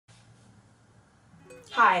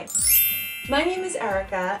Hi, my name is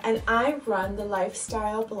Erica and I run the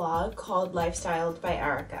lifestyle blog called Lifestyled by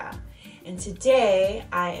Erica. And today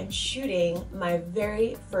I am shooting my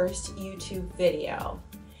very first YouTube video.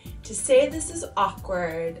 To say this is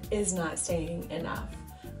awkward is not saying enough.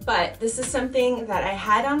 But this is something that I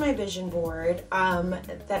had on my vision board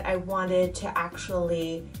that I wanted to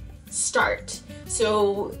actually start.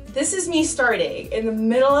 So this is me starting. In the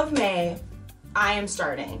middle of May, I am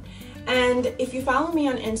starting. And if you follow me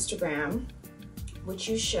on Instagram, which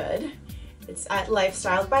you should, it's at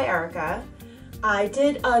Lifestyled by Erica, I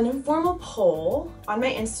did an informal poll on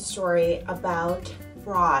my Insta story about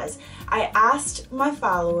bras. I asked my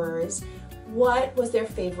followers what was their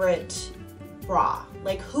favorite bra.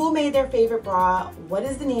 Like, who made their favorite bra? What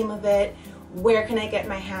is the name of it? Where can I get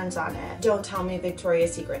my hands on it? Don't tell me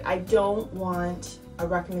Victoria's Secret. I don't want a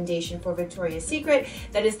recommendation for Victoria's Secret.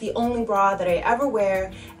 That is the only bra that I ever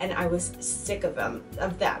wear, and I was sick of them.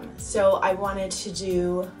 So I wanted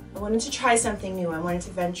to try something new. I wanted to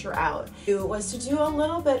venture out. It was to do a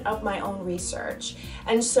little bit of my own research.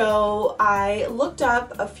 And so I looked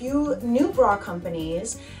up a few new bra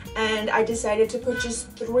companies, and I decided to purchase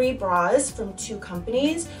 3 bras from 2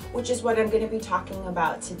 companies, which is what I'm going to be talking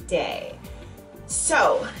about today.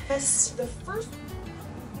 So, the first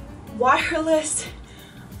wireless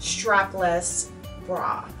strapless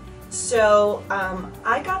bra. So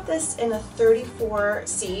I got this in a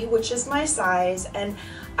 34C, which is my size, and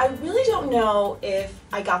I really don't know if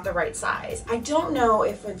I got the right size. I don't know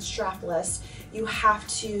if it's strapless you have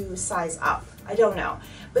to size up. I don't know.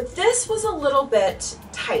 But this was a little bit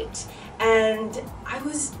tight, and I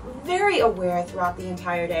was very aware throughout the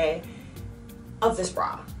entire day of this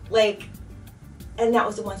bra. And that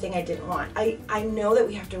was the one thing I didn't want. I know that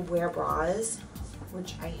we have to wear bras,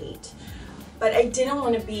 which I hate, but I didn't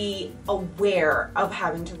want to be aware of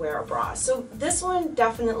having to wear a bra. So this one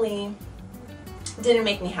definitely didn't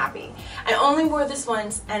make me happy. I only wore this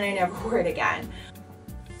once and I never wore it again.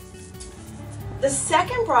 The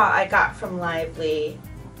second bra I got from Lively,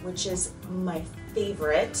 which is my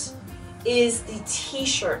favorite, is the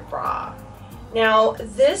t-shirt bra. Now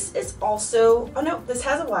this is also, oh no, this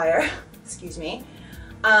has a wire, excuse me.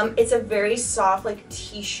 It's a very soft, like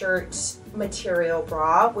t-shirt material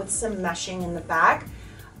bra with some meshing in the back,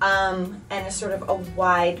 and a sort of a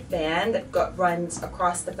wide band that runs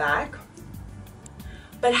across the back.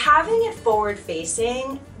 But having it forward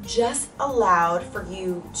facing just allowed for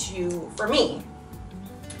me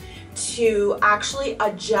to actually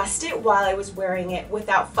adjust it while I was wearing it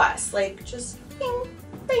without fuss, like just bing,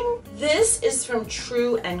 bing. This is from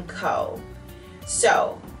TrueandCo.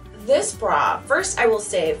 So this bra, first I will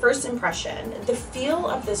say, first impression, the feel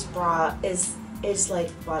of this bra is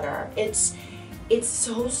like butter. It's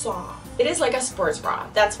so soft. It is like a sports bra.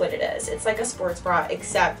 That's what it is. It's like a sports bra,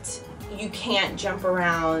 except you can't jump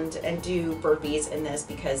around and do burpees in this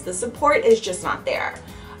because the support is just not there.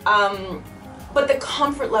 But the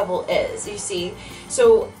comfort level is, you see.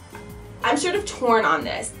 So I'm sort of torn on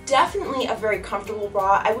this. Definitely a very comfortable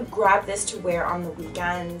bra. I would grab this to wear on the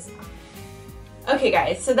weekends. Okay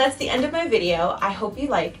guys, so that's the end of my video. I hope you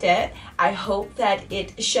liked it. I hope that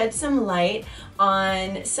it shed some light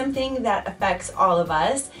on something that affects all of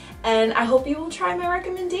us, and I hope you will try my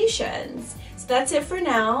recommendations. So that's it for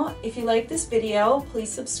now. If you like this video,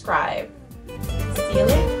 please subscribe.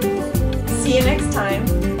 See you next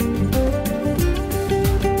time.